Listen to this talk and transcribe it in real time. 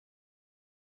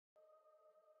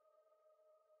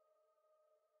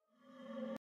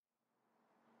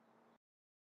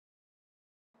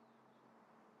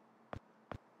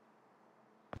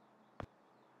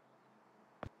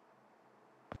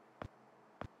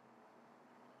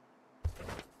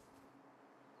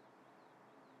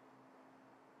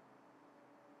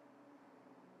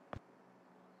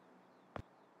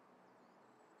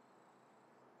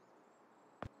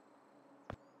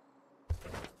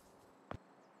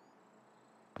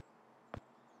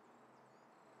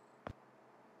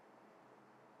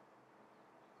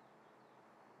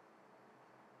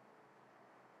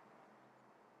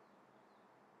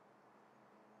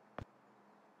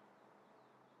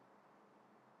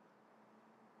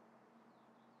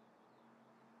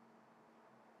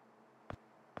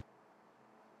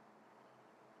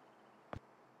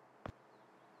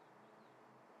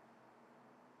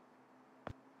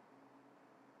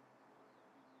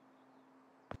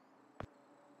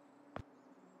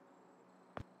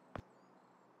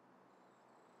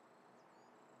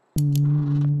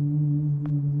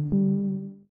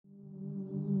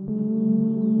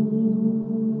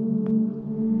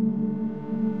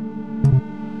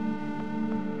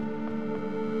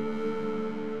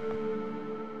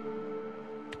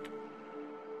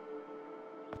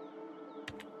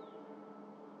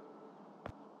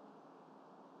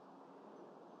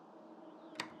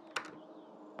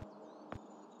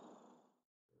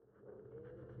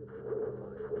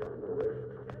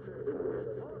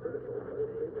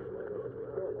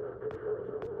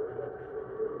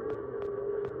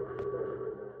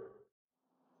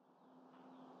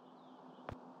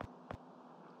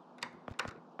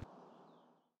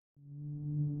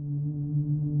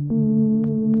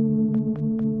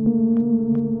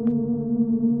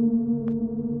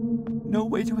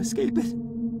escape it.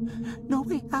 No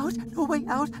way out, no way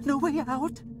out, no way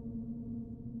out.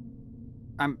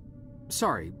 I'm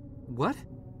sorry, what?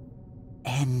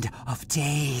 End of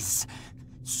days.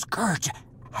 Scourge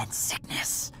and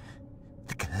sickness.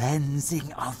 The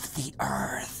cleansing of the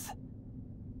earth.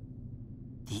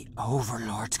 The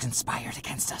overlords conspired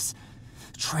against us.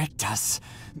 Tricked us.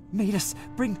 Made us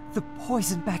bring the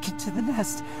poison back into the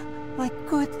nest. Like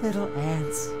good little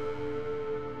ants.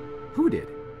 Who did?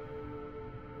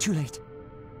 Too late.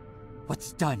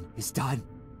 What's done is done.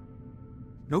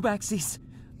 No backsies,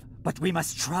 but we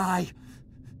must try.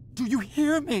 Do you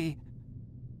hear me?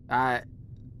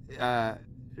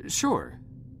 Sure.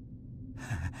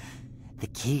 The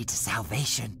key to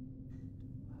salvation.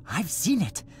 I've seen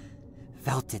it.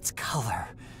 Felt its color.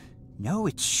 Know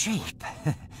its shape.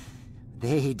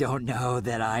 They don't know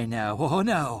that I know. Oh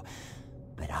no.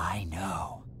 But I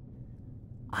know.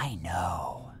 I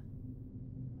know.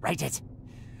 Write it.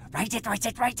 Write it, write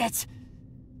it, write it!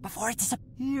 Before it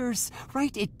disappears.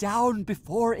 Write it down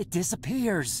before it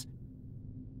disappears.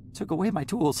 Took away my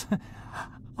tools.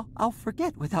 I'll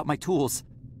forget without my tools.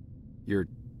 Your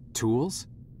tools?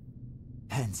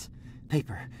 Pens,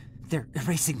 paper. They're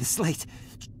erasing the slate.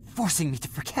 Forcing me to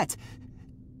forget.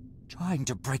 Trying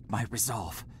to break my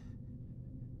resolve.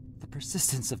 The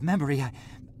persistence of memory. I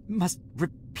must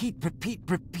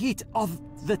repeat all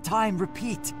the time.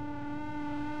 Repeat.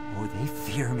 Oh, they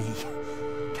fear me.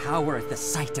 Cower at the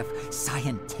sight of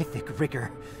scientific rigor.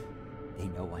 They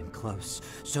know I'm close,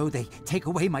 so they take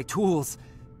away my tools.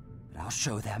 But I'll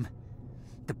show them.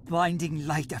 The blinding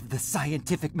light of the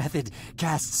scientific method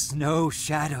casts no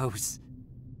shadows.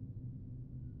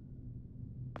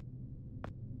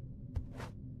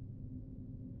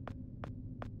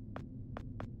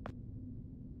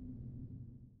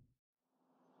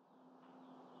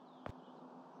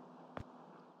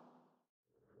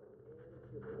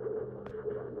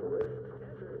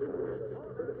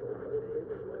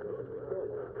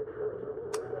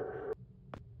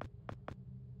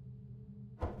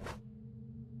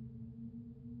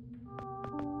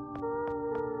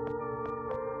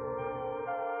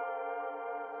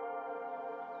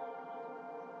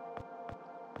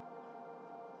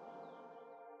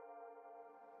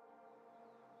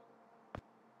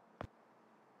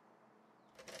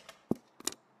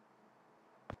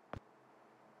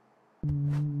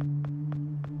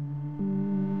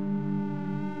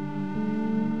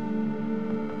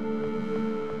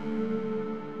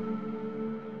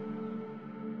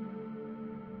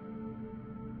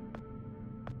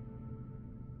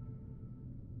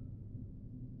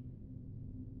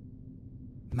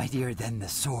 Mightier than the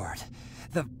sword.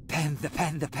 The pen, the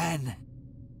pen, the pen.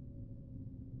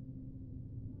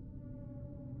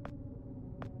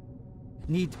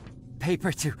 Need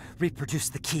paper to reproduce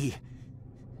the key.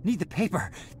 Need the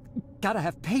paper. Gotta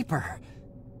have paper.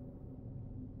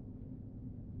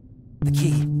 The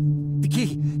key. The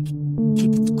key.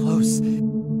 Keep it close.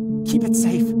 Keep it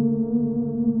safe.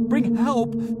 Bring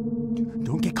help.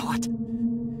 Don't get caught.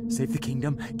 Save the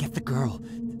kingdom, get the girl.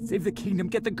 Save the kingdom,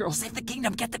 get the girl. Save the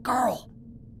kingdom, get the girl.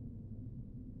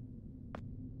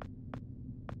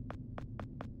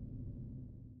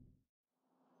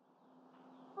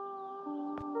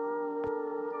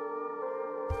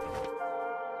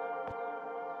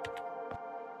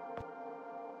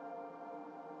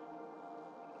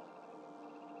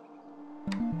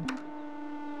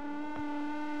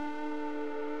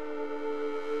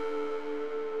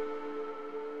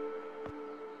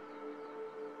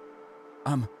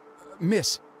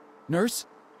 Miss, nurse,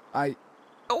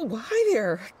 Oh, hi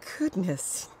there.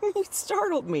 Goodness, you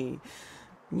startled me.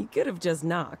 You could have just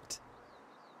knocked.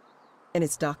 And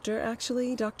it's Doctor,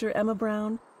 actually, Dr. Emma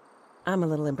Brown. I'm a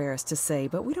little embarrassed to say,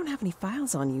 but we don't have any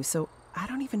files on you, so I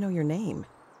don't even know your name.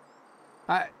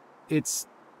 It's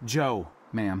Joe,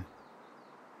 ma'am.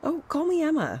 Oh, call me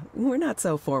Emma. We're not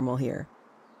so formal here.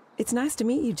 It's nice to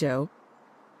meet you, Joe.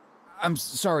 I'm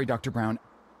sorry, Dr. Brown.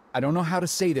 I don't know how to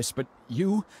say this, but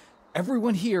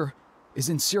everyone here is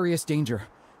in serious danger.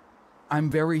 I'm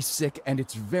very sick, and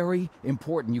it's very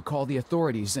important you call the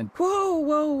authorities and— Whoa,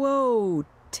 whoa, whoa.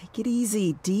 Take it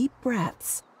easy. Deep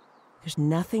breaths. There's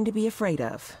nothing to be afraid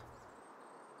of.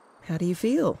 How do you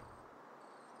feel?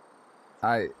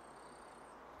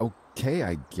 Okay,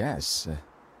 I guess.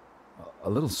 A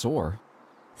little sore.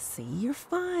 See, you're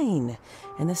fine.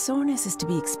 And the soreness is to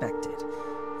be expected.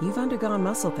 You've undergone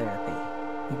muscle therapy.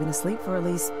 You've been asleep for at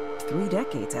least 3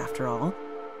 decades, after all.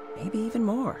 Maybe even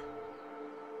more.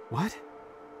 What?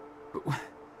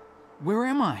 Where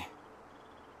am I?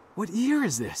 What year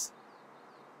is this?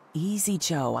 Easy,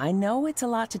 Joe. I know it's a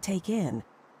lot to take in.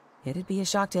 It'd be a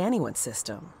shock to anyone's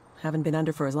system. Haven't been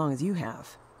under for as long as you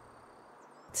have.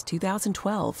 It's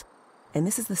 2012, and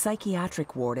this is the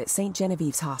psychiatric ward at St.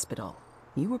 Genevieve's Hospital.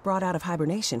 You were brought out of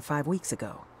hibernation 5 weeks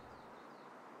ago.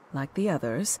 Like the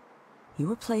others, you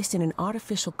were placed in an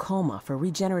artificial coma for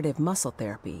regenerative muscle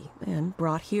therapy and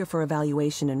brought here for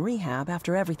evaluation and rehab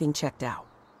after everything checked out.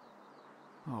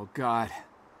 Oh, God.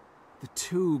 The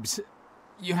tubes.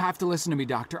 You have to listen to me,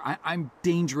 Doctor. I'm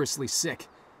dangerously sick.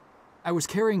 I was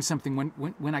carrying something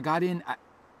when I got in.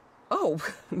 Oh,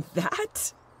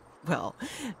 that? Well,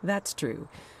 that's true.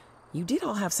 You did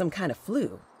all have some kind of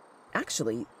flu.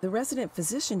 Actually, the resident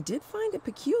physician did find it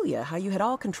peculiar how you had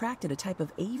all contracted a type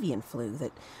of avian flu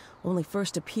that only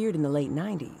first appeared in the late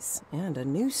 90s, and a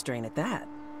new strain at that.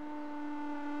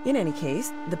 In any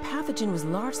case, the pathogen was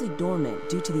largely dormant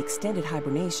due to the extended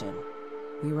hibernation.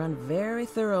 We run very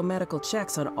thorough medical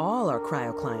checks on all our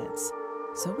cryo clients,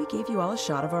 so we gave you all a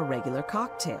shot of our regular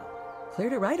cocktail.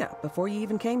 Cleared it right up before you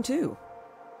even came to.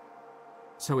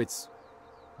 So it's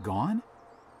gone?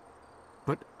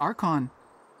 But Archon...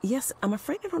 Yes, I'm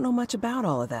afraid I don't know much about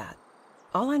all of that.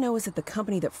 All I know is that the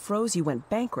company that froze you went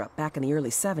bankrupt back in the early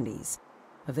 70s.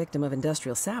 A victim of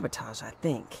industrial sabotage, I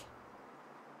think.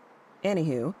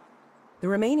 Anywho, the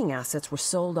remaining assets were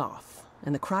sold off,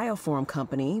 and the Cryoform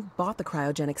company bought the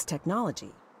cryogenics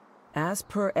technology. As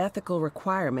per ethical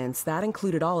requirements, that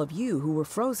included all of you who were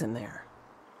frozen there.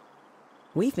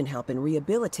 We've been helping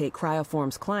rehabilitate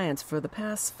Cryoform's clients for the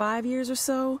past 5 years or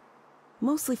so.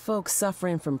 Mostly folks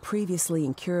suffering from previously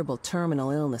incurable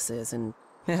terminal illnesses and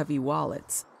heavy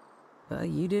wallets. But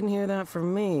you didn't hear that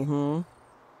from me,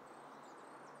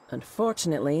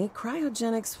 Unfortunately,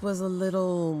 cryogenics was a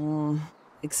little...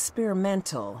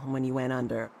 experimental when you went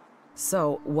under.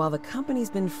 So, while the company's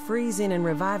been freezing and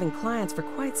reviving clients for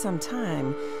quite some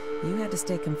time, you had to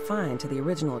stay confined to the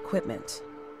original equipment.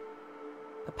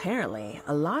 Apparently,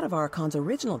 a lot of Archon's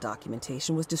original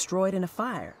documentation was destroyed in a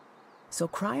fire. So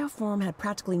Cryoform had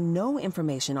practically no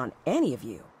information on any of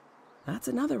you. That's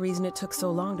another reason it took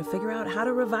so long to figure out how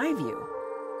to revive you.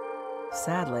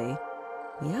 Sadly,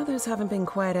 the others haven't been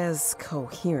quite as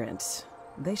coherent.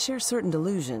 They share certain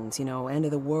delusions, end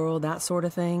of the world, that sort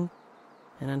of thing.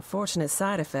 An unfortunate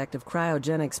side effect of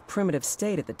cryogenics' primitive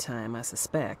state at the time, I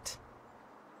suspect.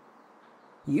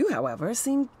 You, however,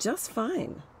 seem just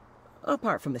fine.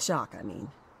 Apart from the shock, I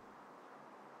mean.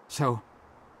 So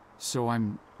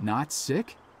I'm not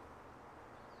sick?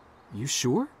 You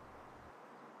sure?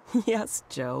 Yes,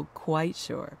 Joe, quite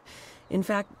sure. In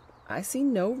fact, I see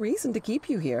no reason to keep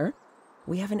you here.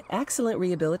 We have an excellent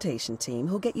rehabilitation team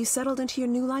who'll get you settled into your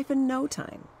new life in no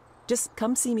time. Just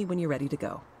come see me when you're ready to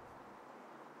go.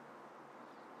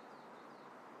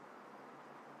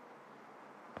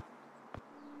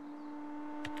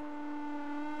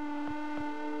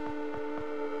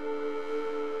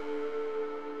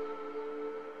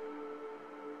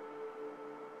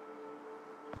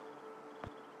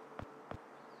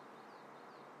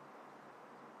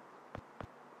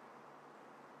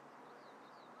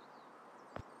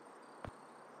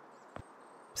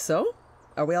 So,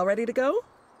 are we all ready to go?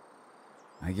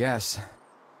 I guess.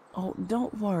 Oh,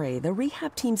 don't worry. The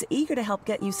rehab team's eager to help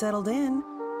get you settled in.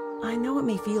 I know it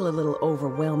may feel a little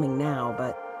overwhelming now,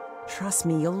 but trust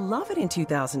me, you'll love it in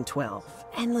 2012.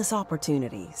 Endless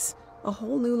opportunities. A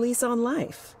whole new lease on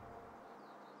life.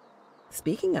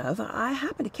 Speaking of, I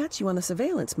happened to catch you on the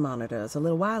surveillance monitors a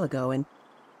little while ago, and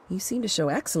you seem to show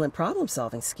excellent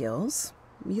problem-solving skills.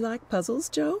 You like puzzles,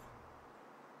 Joe?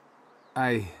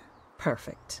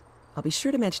 Perfect. I'll be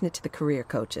sure to mention it to the career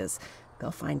coaches. They'll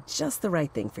find just the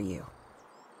right thing for you.